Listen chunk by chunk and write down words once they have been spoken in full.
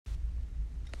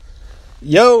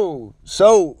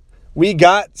So we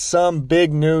got some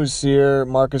big news here.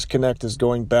 Marcus Connect is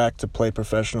going back to play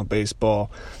professional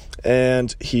baseball,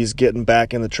 and he's getting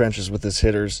back in the trenches with his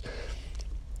hitters.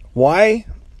 Why?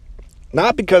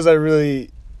 Not because I really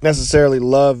necessarily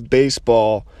love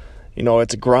baseball.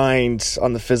 It's a grind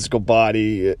on the physical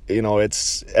body.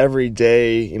 It's every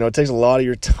day. It takes a lot of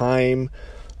your time.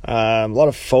 A lot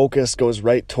of focus goes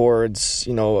right towards,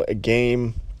 a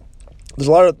game. There's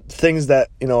a lot of things that,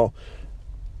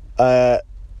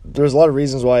 there's a lot of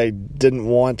reasons why I didn't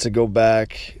want to go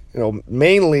back.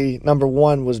 Mainly, number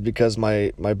one was because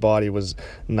my body was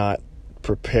not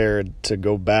prepared to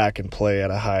go back and play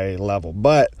at a high level.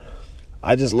 But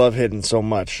I just love hitting so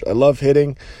much. I love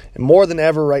hitting more than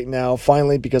ever right now,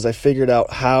 finally, because I figured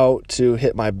out how to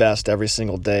hit my best every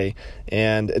single day.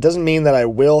 And it doesn't mean that I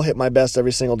will hit my best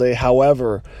every single day.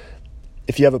 However,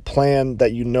 if you have a plan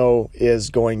that is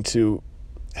going to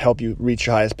help you reach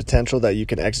your highest potential, that you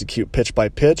can execute pitch by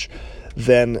pitch,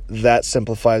 then that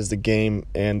simplifies the game,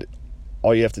 and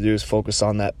all you have to do is focus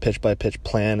on that pitch by pitch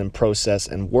plan and process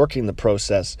and working the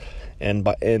process, and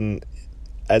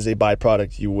as a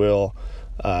byproduct you will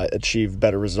achieve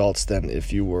better results than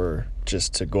if you were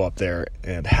just to go up there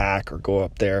and hack or go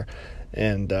up there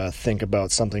and think about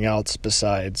something else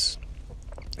besides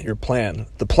your plan.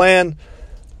 The plan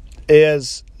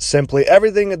is simply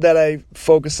everything that I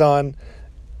focus on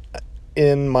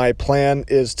in my plan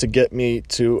is to get me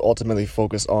to ultimately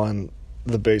focus on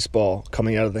the baseball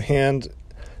coming out of the hand.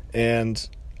 And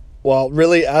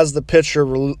really, as the pitcher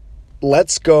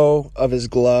lets go of his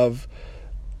glove,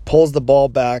 pulls the ball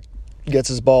back, gets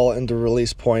his ball into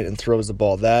release point, and throws the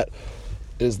ball, that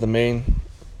is the main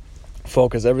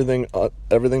focus.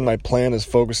 Everything my plan is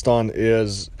focused on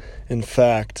is, in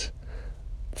fact,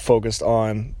 focused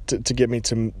on to get me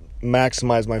to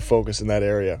maximize my focus in that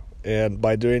area. And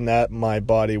by doing that, my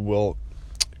body will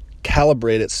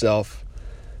calibrate itself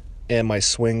and my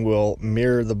swing will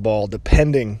mirror the ball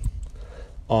depending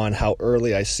on how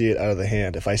early I see it out of the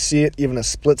hand. If I see it even a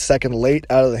split second late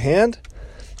out of the hand,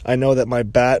 I know that my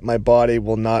body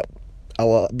will not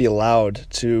be allowed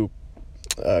to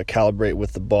calibrate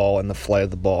with the ball and the flight of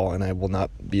the ball, and I will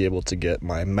not be able to get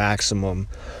my maximum,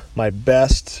 my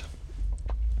best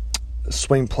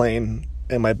swing plane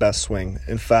and my best swing.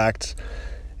 In fact,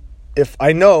 if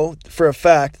I know for a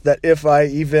fact that if I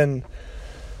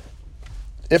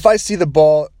see the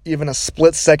ball even a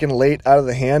split second late out of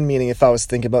the hand, meaning if I was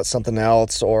thinking about something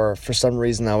else or for some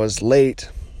reason I was late,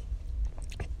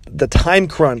 the time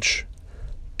crunch,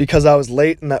 because I was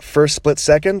late in that first split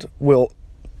second, will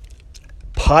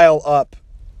pile up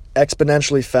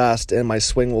exponentially fast and my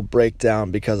swing will break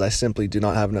down because I simply do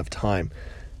not have enough time.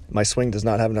 My swing does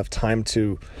not have enough time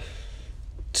to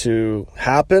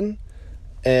happen,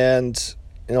 and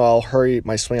I'll hurry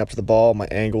my swing up to the ball, my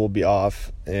angle will be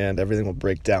off, and everything will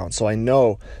break down. So I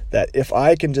know that if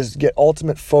I can just get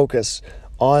ultimate focus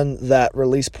on that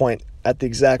release point at the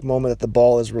exact moment that the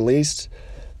ball is released,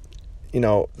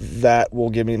 that will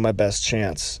give me my best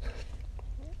chance.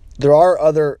 There are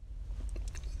other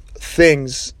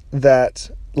things that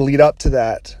lead up to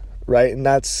that, right? And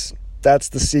that's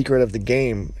the secret of the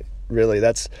game, really.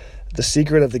 That's the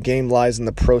secret of the game lies in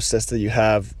the process that you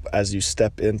have as you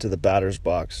step into the batter's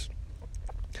box.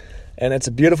 And it's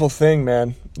a beautiful thing,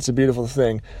 man. It's a beautiful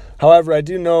thing. However, I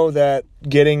do know that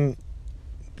getting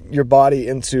your body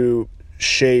into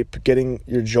shape, getting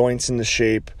your joints into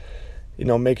shape,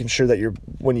 making sure that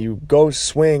when you go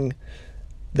swing,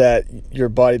 that your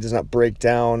body does not break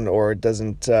down or it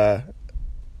doesn't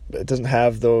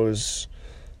have those,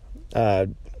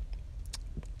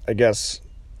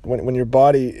 when your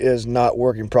body is not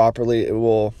working properly, it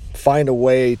will find a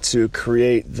way to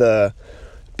create the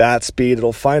bat speed.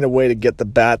 It'll find a way to get the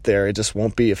bat there. It just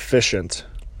won't be efficient,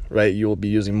 right? You will be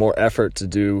using more effort to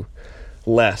do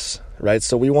less, right?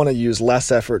 So we want to use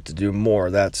less effort to do more.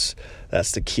 That's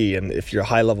the key. And if you're a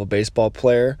high-level baseball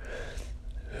player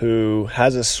who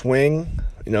has a swing,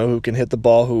 who can hit the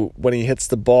ball, who when he hits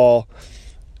the ball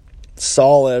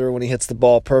solid or when he hits the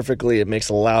ball perfectly, it makes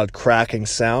a loud cracking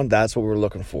sound. That's what we're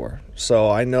looking for. So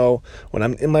I know when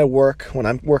I'm in my work, when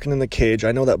I'm working in the cage,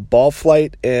 I know that ball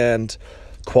flight and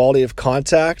quality of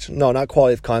contact, no, not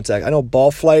quality of contact. I know ball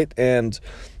flight and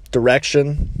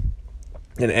direction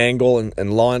and angle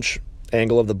and launch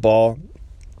angle of the ball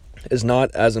is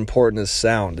not as important as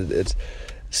sound.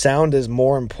 Sound is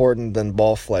more important than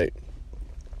ball flight.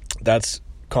 That's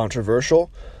controversial,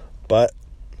 but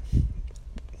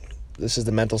this is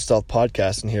the Mental Stealth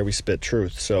Podcast, and here we spit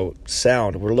truth. So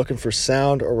sound, we're looking for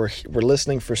sound, or we're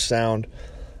listening for sound,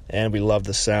 and we love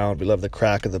the sound. We love the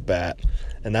crack of the bat,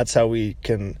 and that's how we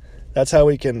can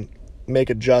make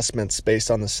adjustments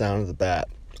based on the sound of the bat,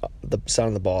 the sound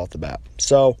of the ball at the bat.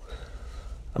 So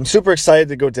I'm super excited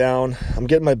to go down. I'm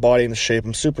getting my body into shape.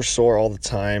 I'm super sore all the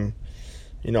time.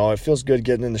 It feels good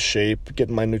getting into shape,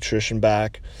 getting my nutrition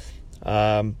back.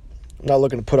 I'm not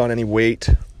looking to put on any weight,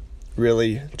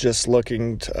 really, just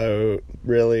looking to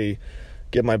really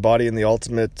get my body in the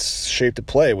ultimate shape to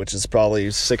play, which is probably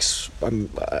I'm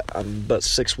about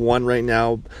 6'1" right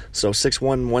now. So 6'1",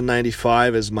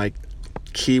 195 is my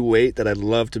key weight that I'd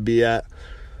love to be at.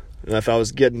 And if I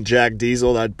was getting Jack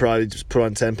Diesel, I'd probably just put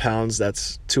on 10 pounds.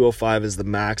 That's 205 is the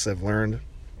max I've learned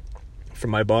for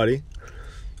my body.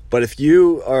 But if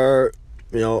you are,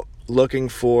 looking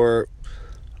for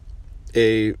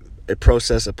a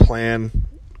process, a plan,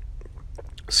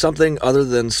 something other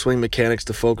than swing mechanics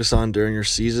to focus on during your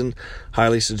season,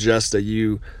 highly suggest that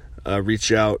you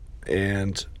reach out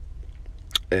and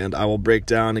I will break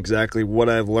down exactly what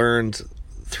I've learned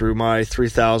through my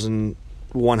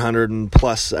 3,100 and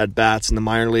plus at bats in the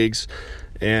minor leagues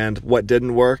and what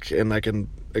didn't work, and I can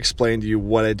explain to you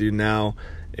what I do now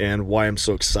and why I'm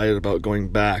so excited about going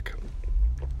back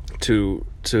to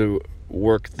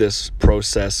work this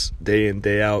process day in,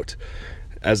 day out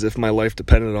as if my life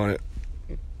depended on it.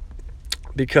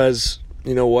 Because,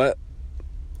 you know what?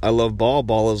 I love ball.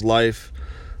 Ball is life.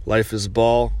 Life is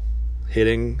ball.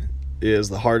 Hitting is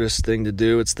the hardest thing to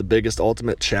do. It's the biggest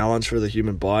ultimate challenge for the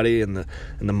human body and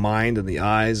the mind and the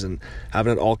eyes, and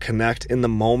having it all connect in the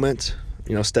moment.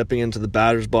 Stepping into the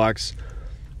batter's box,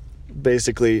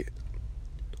 basically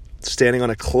standing on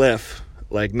a cliff,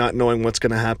 like not knowing what's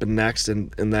going to happen next,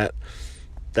 and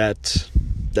that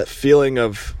feeling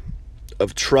of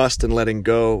trust and letting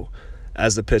go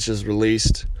as the pitch is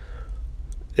released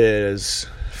is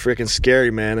freaking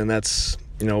scary, man. And that's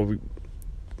the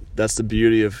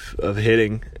beauty of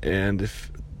hitting. And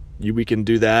if we can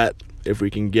do that, if we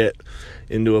can get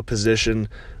into a position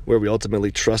where we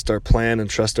ultimately trust our plan and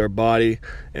trust our body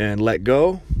and let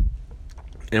go,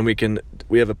 and we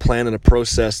have a plan and a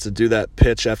process to do that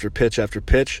pitch after pitch after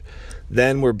pitch,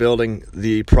 then we're building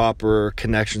the proper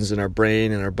connections in our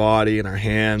brain and our body and our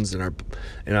hands and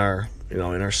in our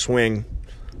swing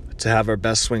to have our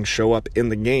best swing show up in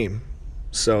the game.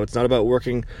 So it's not about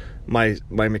working my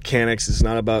mechanics. It's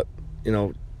not about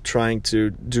trying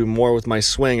to do more with my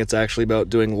swing. It's actually about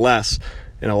doing less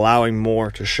and allowing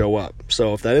more to show up.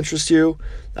 So if that interests you,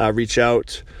 reach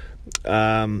out.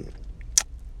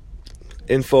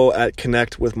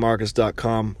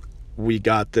 info@connectwithmarcus.com. We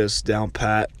got this down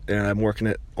pat, and I'm working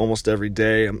it almost every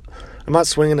day. I'm not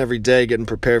swinging every day getting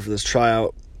prepared for this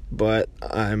tryout, but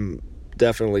I'm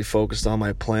definitely focused on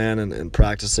my plan and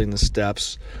practicing the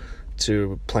steps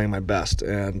to playing my best.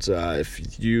 And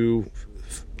if you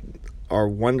are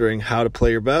wondering how to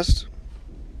play your best,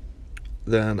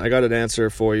 then I got an answer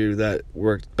for you that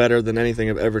worked better than anything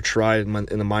I've ever tried in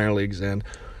the minor leagues. And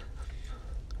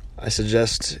I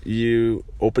suggest you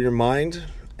open your mind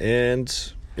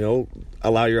and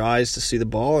allow your eyes to see the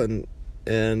ball and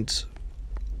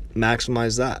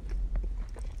maximize that.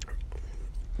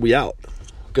 We out.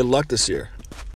 Good luck this year.